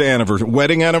first anniversary,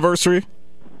 wedding anniversary?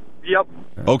 Yep.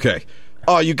 Okay.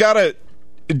 You got to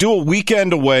do a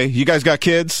weekend away. You guys got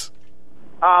kids?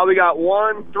 We got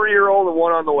 1 3-year-old and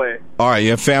 1 on the way. All right, you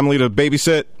have family to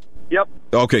babysit? Yep.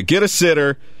 Okay, get a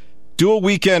sitter. Do a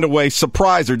weekend away.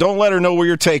 Surprise her. Don't let her know where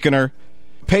you're taking her.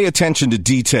 Pay attention to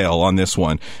detail on this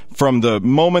one. From the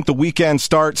moment the weekend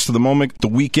starts to the moment the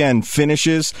weekend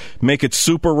finishes, make it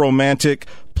super romantic.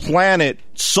 Plan it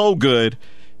so good.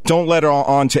 Don't let her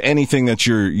on to anything that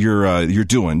you're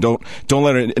doing. Don't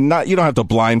let her. You don't have to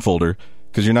blindfold her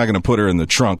because you're not going to put her in the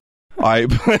trunk. But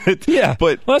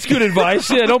that's good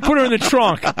advice. Yeah, don't put her in the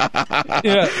trunk.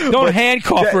 Yeah, don't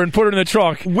handcuff her and put her in the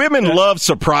trunk. Women love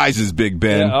surprises, Big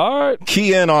Ben. Yeah, all right.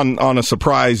 Key in on a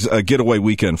surprise getaway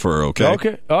weekend for her, okay?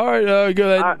 Okay. All right.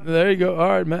 There you go. All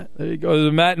right, Matt. There you go.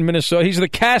 There's Matt in Minnesota. He's the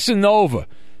Casanova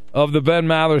of the Ben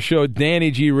Maller Show, Danny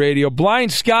G Radio.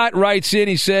 Blind Scott writes in.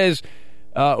 He says,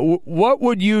 what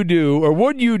would you do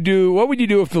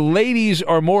if the ladies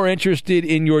are more interested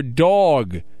in your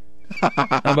dog?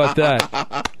 How about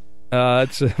that?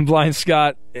 That's Blind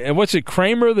Scott. And what's it,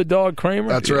 Kramer, the dog Kramer?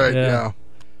 That's right, yeah.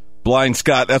 Blind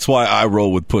Scott, that's why I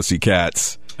roll with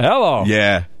pussycats. Hello.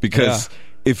 Yeah, because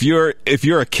if you're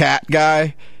a cat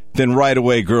guy, then right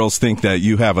away girls think that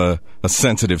you have a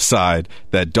sensitive side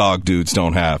that dog dudes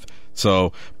don't have.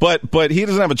 So, but he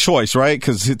doesn't have a choice, right?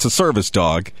 Because it's a service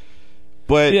dog.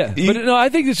 But I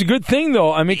think it's a good thing,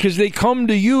 though. I mean, because they come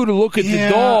to you to look at the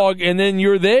dog, and then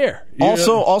you're there.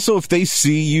 Also, if they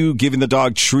see you giving the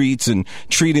dog treats and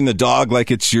treating the dog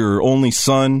like it's your only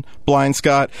son, Blind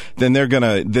Scott, then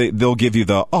they'll give you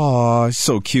the "aw,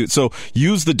 so cute." So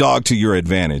use the dog to your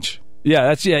advantage.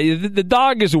 Yeah, the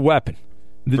dog is a weapon.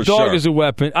 The dog is a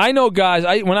weapon. I know guys.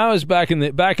 When I was back in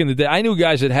the day, I knew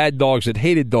guys that had dogs that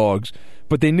hated dogs,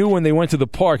 but they knew when they went to the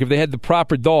park, if they had the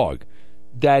proper dog,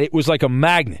 that it was like a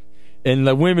magnet, and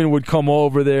the women would come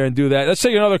over there and do that. Let's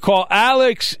take another call.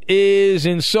 Alex is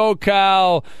in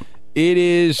SoCal. It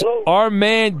is our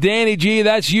man, Danny G.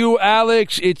 That's you,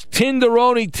 Alex. It's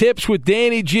Tinderoni Tips with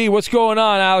Danny G. What's going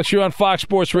on, Alex? You're on Fox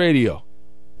Sports Radio.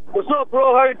 What's up,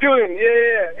 bro? How you doing?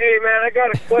 Yeah. Hey, man, I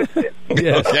got a question.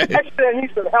 Yes. Actually, I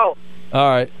need some help. All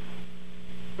right.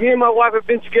 Me and my wife have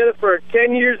been together for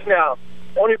 10 years now.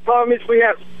 Only problem is we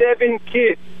have 7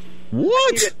 kids.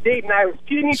 What? I need a date night.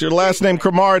 Is your last name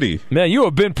Cromartie? Man, you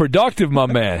have been productive, my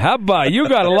man. How about you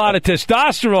got a lot of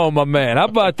testosterone, my man? How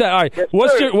about that? All right. Yes,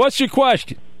 what's your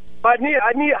question? I need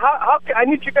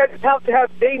you guys' help to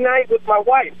have date night with my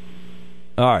wife.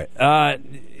 All right.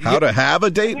 How to have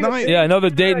a date night? Yeah, another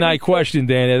date night question,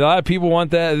 Dan. A lot of people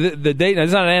want that. The date night.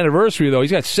 It's not an anniversary, though.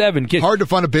 He's got 7 kids. Hard to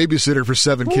find a babysitter for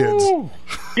 7 kids.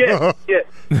 Yeah.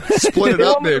 Split it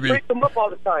up, maybe. Break them up all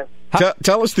the time.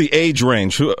 Tell us the age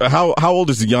range. How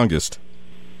old is the youngest?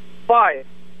 5.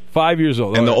 5 years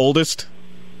old. And the oldest?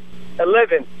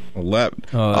 11. 11.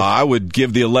 I would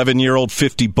give the 11-year-old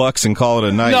 $50 and call it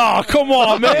a night. No, come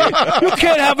on, man. You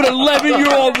can't have an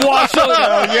 11-year-old watch.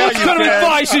 What kind of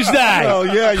advice is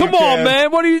that? Come on, man.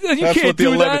 What are you can't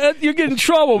do that. You get in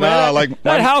trouble, man.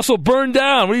 That house will burn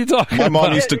down. What are you talking about? My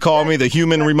mom used to call me the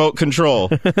human remote control.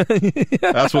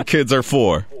 That's what kids are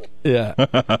for. Yeah.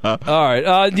 All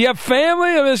right. Do you have family?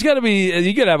 I mean, it's got to be.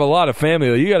 You got to have a lot of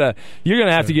family. You're gonna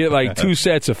have to get like 2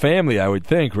 sets of family, I would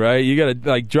think, right? You got to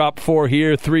like drop 4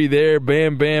 here, 3 there,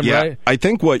 bam, bam, yeah, right? I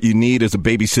think what you need is a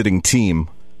babysitting team.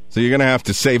 So you're gonna have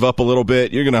to save up a little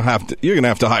bit. You're gonna have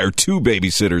to hire 2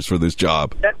 babysitters for this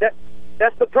job.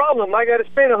 That's the problem. I got to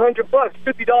spend $100,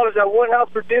 $50 at one house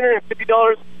for dinner, and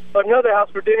 $50 at another house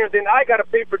for dinner. Then I got to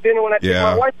pay for dinner when I take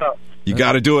my wife out. You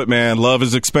got to do it, man. Love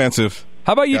is expensive.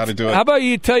 How about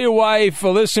you tell your wife,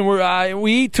 listen,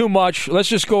 we eat too much. Let's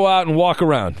just go out and walk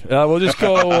around. We'll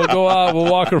go out,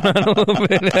 we'll walk around a little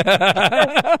bit.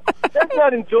 That's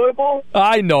not enjoyable.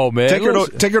 I know, man. Take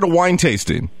her to wine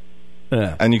tasting,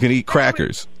 and you can eat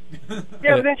crackers.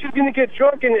 Yeah, but then she's going to get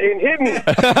drunk and hit me.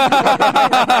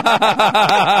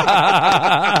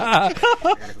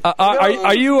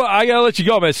 Are you? I got to let you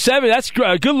go, man. 7. That's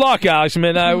good luck, Alex.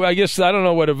 Man, I guess I don't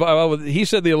know what. He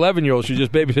said the 11-year-old should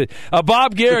just babysit.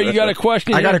 Bob Garrett, you got a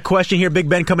question? I got a question here. Big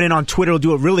Ben coming in on Twitter. We'll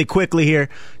do it really quickly here.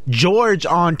 George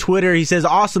on Twitter. He says,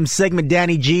 "Awesome segment,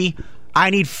 Danny G. I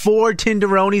need 4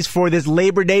 Tinderonis for this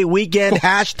Labor Day weekend.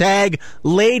 Hashtag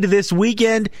laid this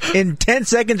weekend in 10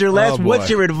 seconds or less." What's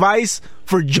your advice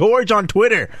for George on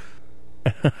Twitter?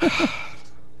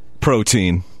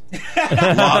 Protein.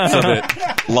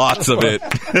 Lots of it.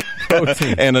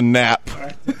 And a nap.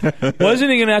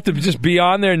 Wasn't he going to have to just be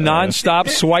on there nonstop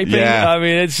swiping? Yeah. I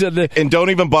mean, it's and don't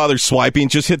even bother swiping.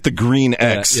 Just hit the green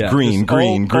X. Yeah. Green.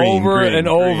 Over and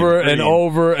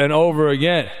over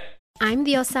again. I'm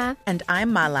Diosa. And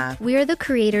I'm Mala. We are the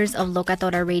creators of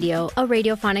Locatora Radio, a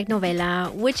radiophonic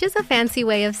novela, which is a fancy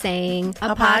way of saying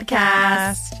a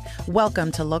podcast.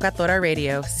 Welcome to Locatora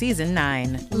Radio, Season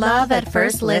 9. Love at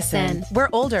first listen. We're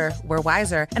older, we're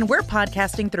wiser, and we're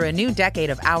podcasting through a new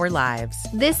decade of our lives.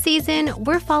 This season,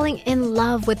 we're falling in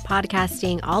love with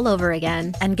podcasting all over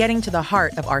again. And getting to the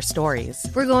heart of our stories.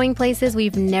 We're going places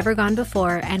we've never gone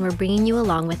before, and we're bringing you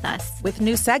along with us. With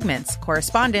new segments,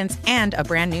 correspondence, and a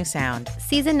brand new sound.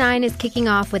 Season 9 is kicking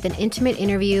off with an intimate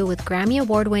interview with Grammy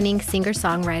Award-winning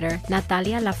singer-songwriter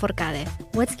Natalia Lafourcade.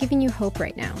 What's giving you hope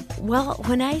right now? Well,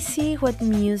 when I see what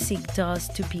music does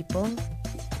to people,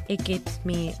 it gives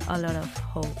me a lot of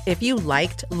hope. If you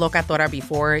liked Locatora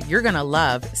before, you're going to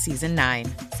love Season 9.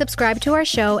 Subscribe to our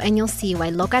show and you'll see why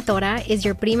Locatora is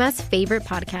your prima's favorite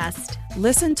podcast.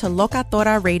 Listen to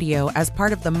Locatora Radio as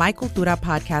part of the My Cultura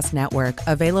Podcast Network,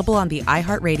 available on the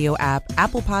iHeartRadio app,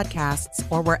 Apple Podcasts,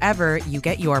 or wherever you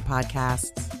get your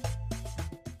podcasts.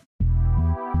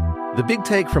 The Big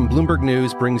Take from Bloomberg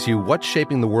News brings you what's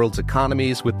shaping the world's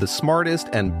economies with the smartest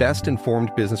and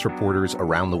best-informed business reporters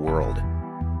around the world.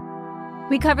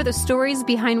 We cover the stories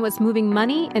behind what's moving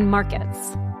money and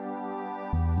markets.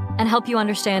 And help you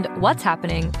understand what's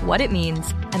happening, what it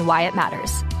means, and why it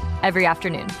matters. Every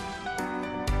afternoon.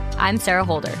 I'm Sarah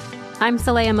Holder. I'm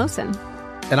Saleha Mohsen.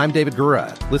 And I'm David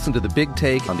Gura. Listen to The Big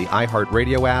Take on the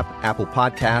iHeartRadio app, Apple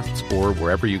Podcasts, or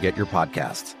wherever you get your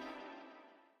podcasts.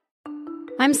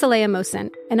 I'm Saleha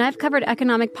Mohsen, and I've covered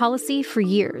economic policy for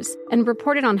years and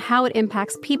reported on how it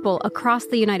impacts people across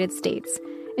the United States.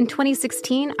 In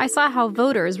 2016, I saw how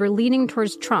voters were leaning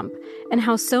towards Trump and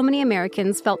how so many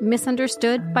Americans felt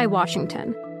misunderstood by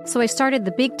Washington. So I started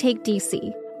The Big Take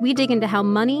DC. We dig into how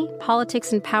money,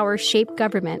 politics, and power shape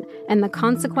government and the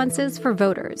consequences for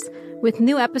voters. With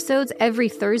new episodes every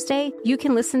Thursday, you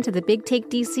can listen to The Big Take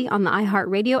DC on the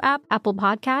iHeartRadio app, Apple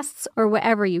Podcasts, or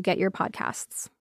wherever you get your podcasts.